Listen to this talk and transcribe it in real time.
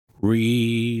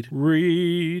Read,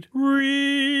 read, read.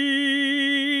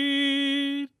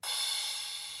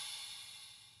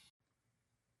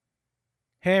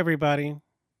 Hey, everybody.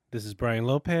 This is Brian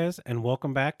Lopez, and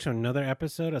welcome back to another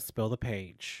episode of Spill the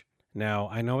Page. Now,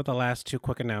 I know with the last two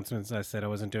quick announcements, I said I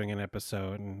wasn't doing an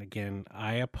episode, and again,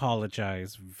 I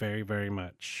apologize very, very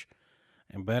much.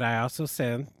 But I also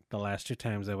said the last two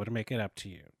times I would make it up to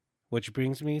you. Which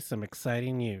brings me some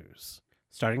exciting news.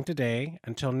 Starting today,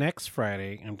 until next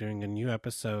Friday, I'm doing a new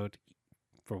episode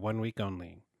for 1 week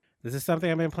only. This is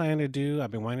something I've been planning to do.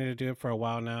 I've been wanting to do it for a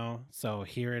while now, so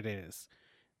here it is.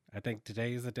 I think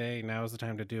today is the day. Now is the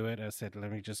time to do it. I said, let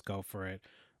me just go for it.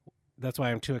 That's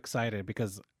why I'm too excited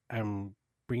because I'm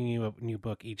bringing you a new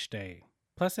book each day.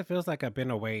 Plus, it feels like I've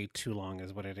been away too long,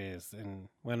 is what it is. And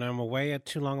when I'm away at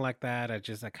too long like that, I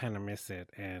kind of miss it.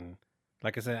 And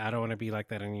like I said, I don't want to be like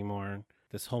that anymore.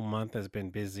 This whole month has been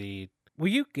busy.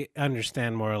 Well,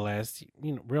 understand more or less.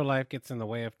 You know, real life gets in the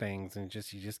way of things, and you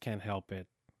just can't help it.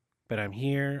 But I'm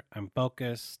here. I'm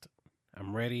focused.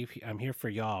 I'm ready. I'm here for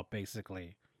y'all,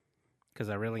 basically, because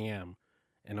I really am.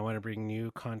 And I want to bring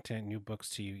new content, new books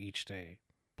to you each day.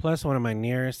 Plus, one of my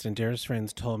nearest and dearest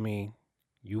friends told me,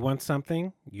 you want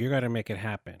something, you're going to make it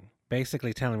happen.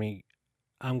 Basically telling me,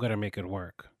 I'm going to make it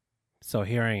work. So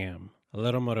here I am. A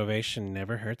little motivation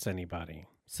never hurts anybody.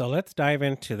 So let's dive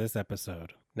into this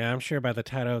episode. Now, I'm sure by the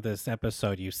title of this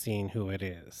episode, you've seen who it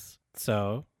is.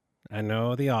 So, I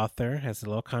know the author has a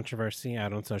little controversy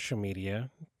out on social media.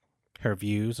 Her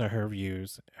views are her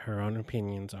views. Her own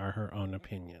opinions are her own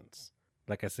opinions.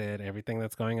 Like I said, everything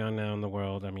that's going on now in the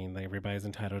world, I mean, everybody's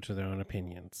entitled to their own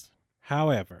opinions.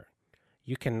 However,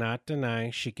 you cannot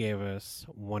deny she gave us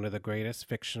one of the greatest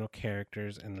fictional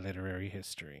characters in literary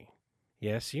history.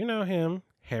 Yes, you know him,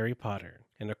 Harry Potter.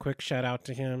 And a quick shout out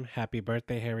to him. Happy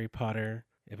birthday, Harry Potter.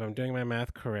 If I'm doing my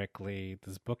math correctly,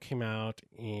 the first book came out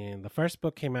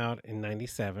in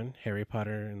 97, Harry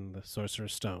Potter and the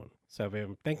Sorcerer's Stone. So if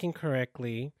I'm thinking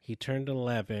correctly, he turned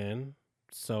 11,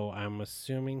 so I'm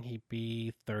assuming he'd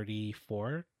be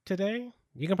 34 today.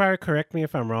 You can probably correct me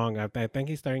if I'm wrong. I think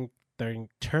he's turning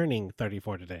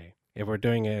 34 today. If we're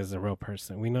doing it as a real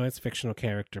person, we know it's a fictional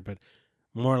character, but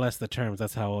more or less the terms,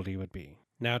 that's how old he would be.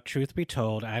 Now, truth be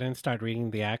told, I didn't start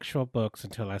reading the actual books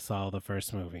until I saw the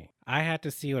first movie. I had to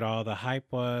see what all the hype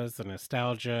was, the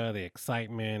nostalgia, the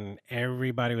excitement.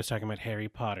 Everybody was talking about Harry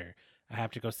Potter. I have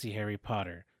to go see Harry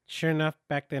Potter. Sure enough,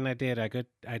 back then I did.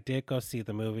 I did go see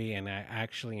the movie, and I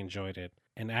actually enjoyed it.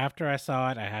 And after I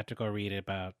saw it, I had to go read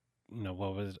about,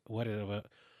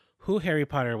 who Harry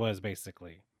Potter was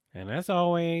basically. And as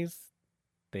always,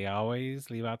 they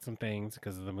always leave out some things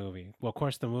because of the movie. Well, of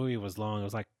course, the movie was long. It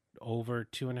was like over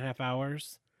 2.5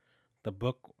 hours. The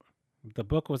book, the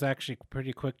book was actually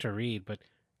pretty quick to read, but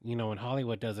when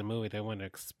Hollywood does a movie, they want to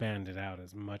expand it out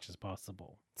as much as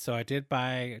possible. So I did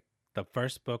buy the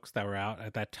first books that were out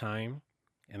at that time,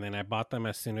 and then I bought them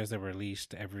as soon as they were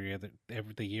released every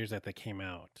the years that they came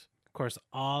out. Of course,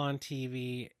 all on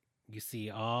TV. You see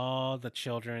all the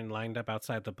children lined up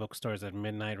outside the bookstores at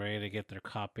midnight, ready to get their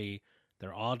copy.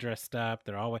 They're all dressed up.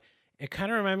 It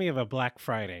kind of reminded me of a Black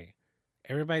Friday.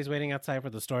 Everybody's waiting outside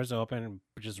for the stores to open and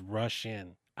just rush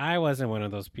in. I wasn't one of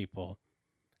those people.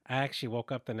 I actually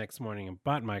woke up the next morning and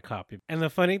bought my copy. And the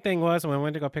funny thing was, when I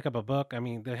went to go pick up a book, I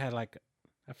mean, they had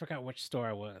I forgot which store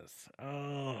I was.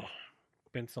 Oh,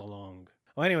 been so long.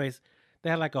 Well, anyways, they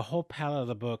had like a whole pallet of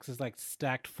the books. It's like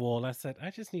stacked full. I said,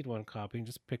 I just need one copy and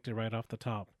just picked it right off the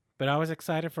top. But I was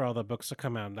excited for all the books to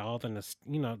come out, and all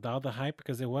the hype,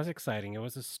 because it was exciting. It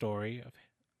was a story of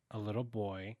a little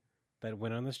boy that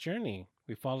went on this journey.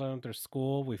 We followed him through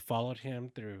school. We followed him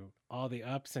through all the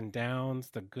ups and downs,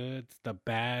 the goods, the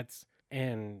bads,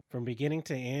 and from beginning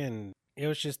to end, it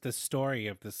was just the story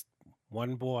of this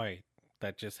one boy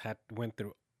that just had went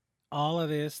through all of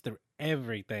this, through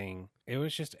everything. It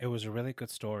was a really good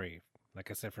story.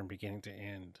 Like I said, from beginning to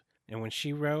end. And when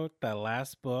she wrote that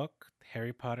last book,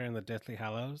 Harry Potter and the Deathly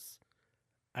Hallows,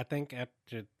 I think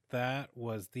after that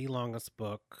was the longest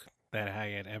book that I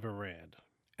had ever read.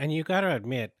 And you gotta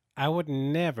admit, I would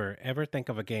never ever think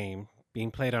of a game being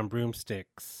played on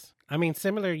broomsticks. I mean,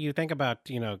 similar, you think about,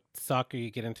 soccer, you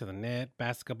get into the net,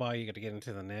 basketball, you got to get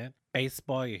into the net,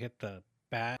 baseball, you hit the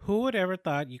bat. Who would ever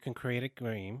thought you can create a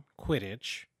game,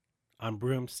 Quidditch, on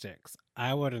broomsticks?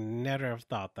 I would have never have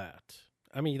thought that.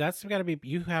 I mean,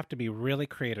 you have to be really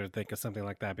creative to think of something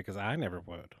like that because I never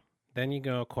would. Then you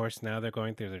go, of course, now they're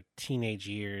going through their teenage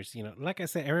years. Like I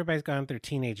said, everybody's gone through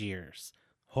teenage years.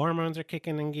 Hormones are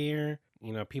kicking in gear.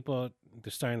 People,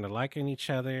 they're starting to liking each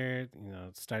other.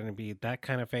 It's starting to be that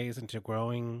kind of phase into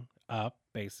growing up,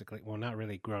 basically. Well, not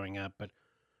really growing up, but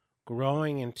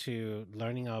growing into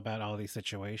learning all about all these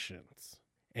situations.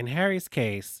 In Harry's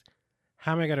case,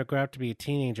 how am I going to grow up to be a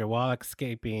teenager while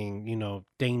escaping,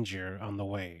 danger on the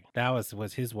way? That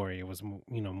was his worry. It was,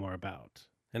 more about.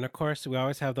 And of course, we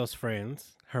always have those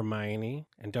friends, Hermione,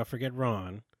 and don't forget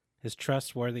Ron, his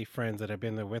trustworthy friends that have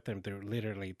been there with him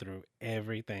through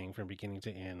everything from beginning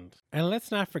to end. And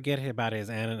let's not forget about his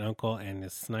aunt and uncle and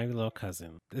his snivy little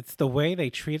cousin. It's the way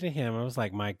they treated him. I was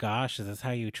like, my gosh, is this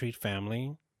how you treat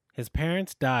family? His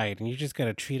parents died, and you just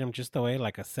gotta treat him just the way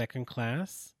like a second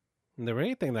class. And the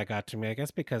really thing that got to me, I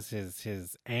guess, because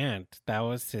his aunt, that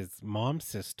was his mom's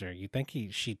sister. You think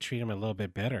she'd treat him a little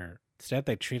bit better. Instead,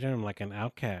 they treated him like an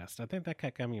outcast. I think that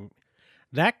got me.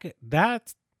 That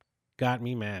got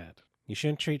me mad. You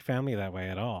shouldn't treat family that way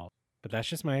at all. But that's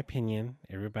just my opinion.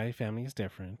 Everybody's family is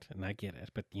different, and I get it.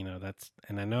 But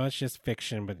and I know it's just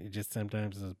fiction, but it just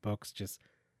sometimes those books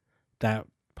that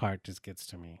part just gets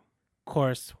to me. Of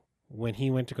course, when he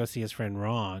went to go see his friend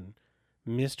Ron,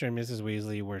 Mr. and Mrs.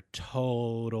 Weasley were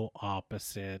total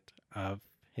opposite of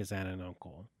his aunt and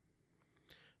uncle.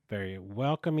 Very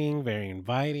welcoming, very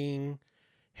inviting.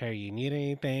 Harry, you need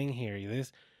anything? Here, you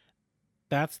this.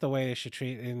 That's the way they should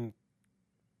treat, and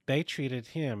they treated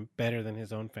him better than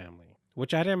his own family.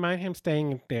 Which I didn't mind him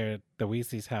staying there at the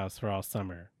Weasley's house for all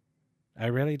summer. I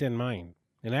really didn't mind.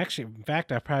 And actually, in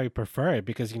fact, I probably prefer it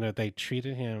because, they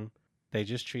treated him, they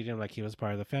just treated him like he was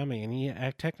part of the family, and he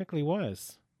technically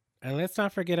was. And let's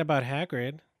not forget about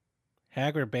Hagrid.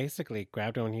 Hagrid basically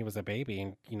grabbed him when he was a baby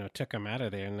and, took him out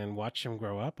of there and then watched him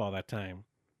grow up all that time.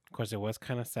 Of course, it was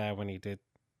kind of sad when he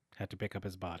had to pick up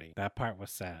his body. That part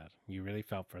was sad. You really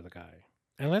felt for the guy.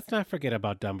 And let's not forget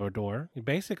about Dumbledore. He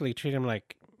basically treated him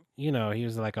like, he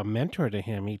was like a mentor to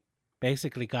him. He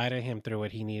basically guided him through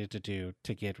what he needed to do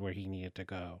to get where he needed to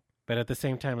go. But at the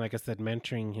same time, like I said,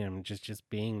 mentoring him, just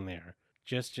being there.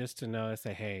 Just to know and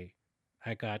say, hey,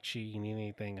 I got you. You need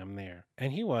anything, I'm there.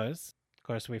 And he was. Of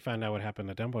course, we find out what happened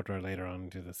to Dumbledore later on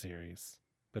into the series.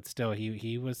 But still,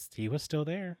 he was still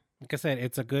there. Like I said,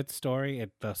 it's a good story.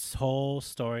 The whole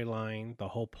storyline, the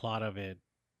whole plot of it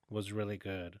was really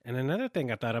good. And another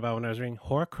thing I thought about when I was reading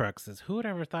Horcruxes, who would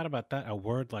ever thought about that? A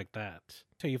word like that.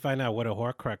 Till you find out what a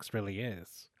Horcrux really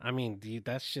is. I mean,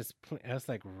 that's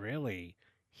like, really?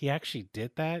 He actually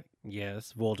did that?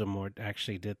 Yes, Voldemort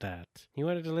actually did that. He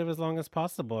wanted to live as long as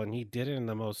possible, and he did it in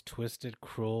the most twisted,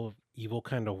 cruel, evil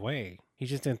kind of way. He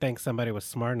just didn't think somebody was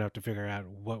smart enough to figure out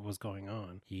what was going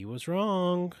on. He was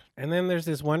wrong. And then there's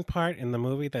this one part in the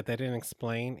movie that they didn't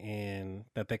explain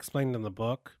that they explained in the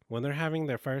book. When they're having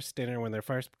their first dinner, when they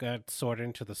first got sorted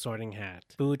into the sorting hat,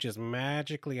 food just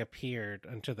magically appeared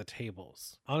onto the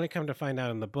tables. Only come to find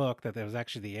out in the book that there was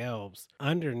actually the elves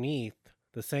underneath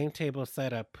the same table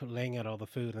setup, laying out all the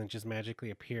food and just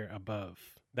magically appear above.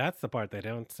 That's the part they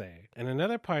don't say. And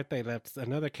another part they left,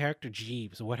 another character,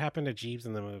 Jeeves. What happened to Jeeves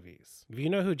in the movies? If you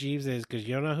know who Jeeves is, because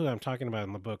you don't know who I'm talking about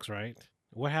in the books, right?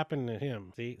 What happened to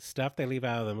him? See, stuff they leave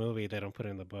out of the movie, they don't put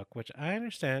in the book, which I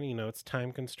understand, it's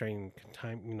time constrained.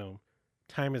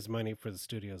 Time is money for the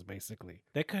studios, basically.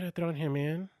 They could have thrown him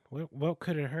in. What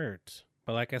could it hurt?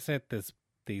 But like I said,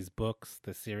 these books,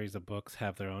 the series of books,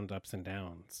 have their own ups and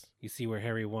downs. You see where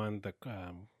Harry won the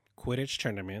Quidditch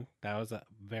tournament. That was a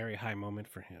very high moment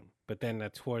for him. But then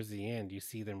towards the end, you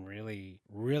see them really,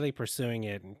 really pursuing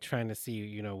it and trying to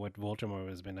see, what Voldemort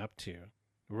has been up to.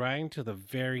 Right to the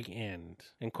very end.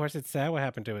 And of course, it's sad what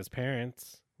happened to his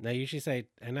parents. I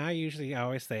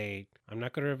always say, I'm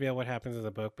not going to reveal what happens in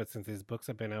the book, but since these books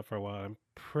have been out for a while, I'm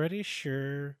pretty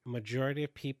sure majority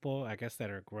of people, I guess,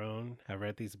 that are grown have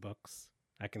read these books.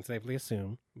 I can safely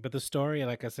assume. But the story,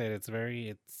 like I said, it's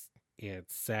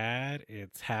sad,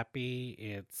 it's happy,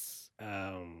 it's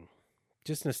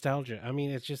just nostalgia. I mean,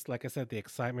 it's just, like I said, the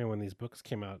excitement when these books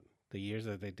came out, the years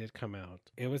that they did come out.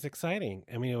 It was exciting.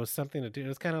 I mean, it was something to do. It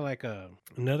was kind of like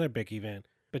another big event.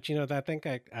 But I think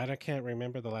I can't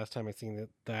remember the last time I seen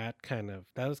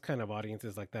those kind of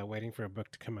audiences like that waiting for a book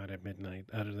to come out at midnight,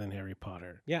 other than Harry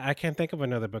Potter. Yeah, I can't think of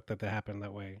another book that happened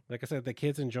that way. Like I said, the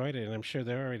kids enjoyed it, and I'm sure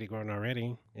they're already grown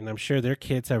already, and I'm sure their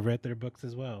kids have read their books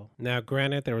as well. Now,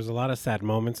 granted, there was a lot of sad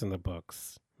moments in the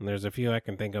books, and there's a few I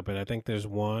can think of, but I think there's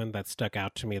one that stuck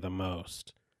out to me the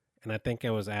most. And I think it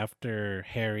was after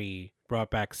Harry brought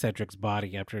back Cedric's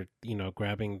body after,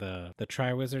 grabbing the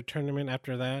Triwizard tournament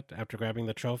after grabbing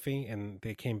the trophy, and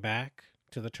they came back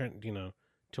to the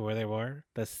to where they were.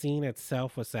 The scene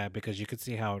itself was sad because you could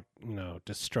see how,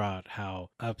 distraught,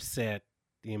 how upset,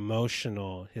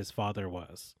 emotional his father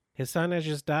was. His son has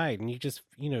just died, and you just,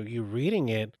 you're reading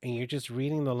it and you're just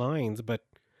reading the lines, but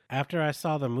after I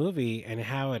saw the movie and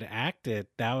how it acted,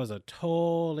 that was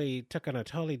took on a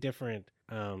totally different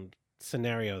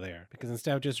scenario there, because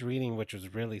instead of just reading, which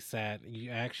was really sad,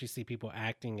 you actually see people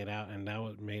acting it out, and that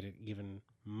what made it even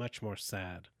much more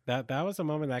sad. That was a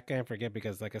moment that I can't forget,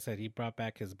 because like I said, he brought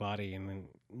back his body, and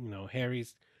then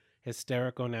Harry's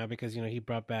hysterical now because he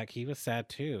brought back, he was sad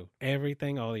too.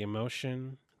 Everything, all the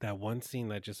emotion, that one scene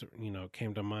that just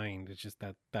came to mind. It's just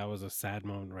that was a sad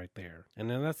moment right there. And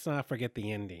then let's not forget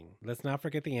the ending. Let's not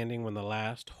forget the ending when the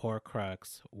last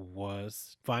Horcrux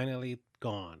was finally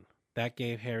gone. That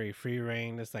gave Harry free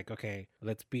reign. It's like, okay,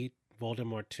 let's beat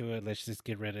Voldemort to it. Let's just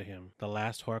get rid of him. The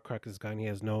last Horcrux is gone. He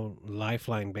has no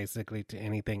lifeline basically to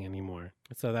anything anymore.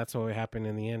 So that's what happened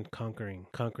in the end, conquering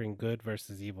good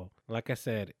versus evil. Like I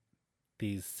said,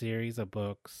 these series of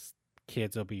books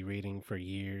kids will be reading for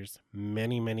years,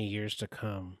 many, many years to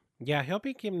come. Yeah, he'll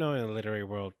be keep knowing the literary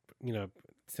world,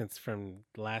 since from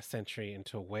last century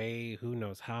into way who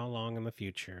knows how long in the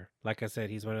future. Like I said,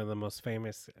 he's one of the most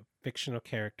famous fictional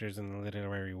characters in the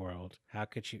literary world. How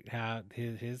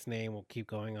his name will keep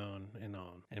going on.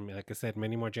 And like I said,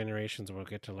 many more generations will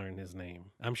get to learn his name.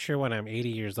 I'm sure when I'm 80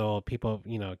 years old, people,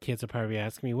 kids will probably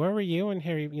ask me, where were you when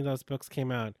Harry, those books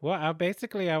came out? Well,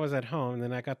 I was at home, and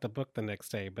then I got the book the next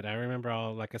day. But I remember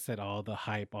like I said, all the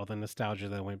hype, all the nostalgia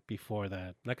that went before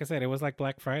that. Like I said, it was like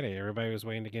Black Friday. Everybody was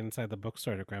waiting to get inside the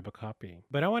bookstore to grab a copy.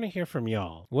 But I want to hear from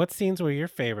y'all. What scenes were your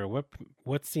favorite?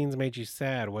 What scenes made you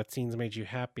sad? What scenes made you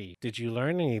happy? Did you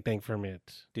learn anything from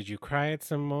it? Did you cry at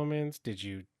some moments? Did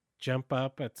you jump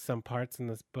up at some parts in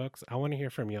this books? I want to hear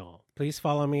from y'all. Please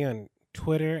follow me on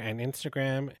Twitter and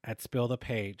Instagram at Spill the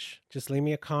Page. Just leave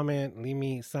me a comment, leave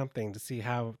me something to see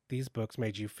how these books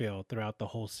made you feel throughout the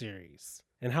whole series.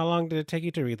 And how long did it take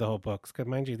you to read the whole books? Because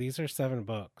mind you, these are 7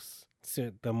 books.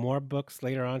 So the more books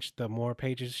later on, the more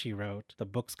pages she wrote, the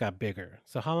books got bigger.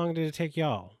 So how long did it take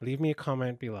y'all? Leave me a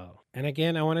comment below. And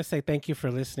again, I want to say thank you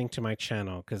for listening to my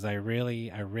channel, because I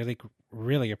really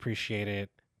appreciate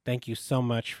it. Thank you so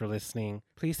much for listening.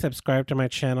 Please subscribe to my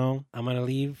channel. I'm going to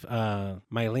leave,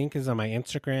 my link is on my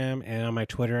Instagram and on my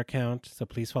Twitter account. So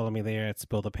please follow me there at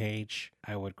Spill the Page.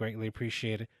 I would greatly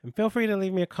appreciate it. And feel free to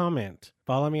leave me a comment.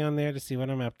 Follow me on there to see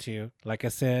what I'm up to. Like I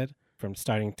said, from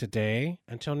starting today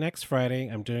until next Friday,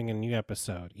 I'm doing a new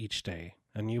episode each day.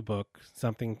 A new book,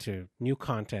 new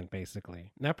content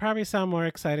basically. And I probably sound more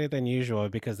excited than usual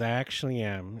because I actually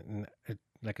am. And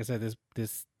like I said,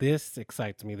 this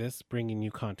excites me. This bringing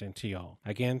new content to y'all.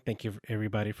 Again, thank you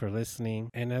everybody for listening.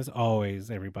 And as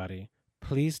always, everybody,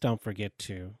 please don't forget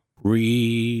to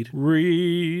read,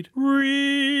 read,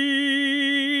 read.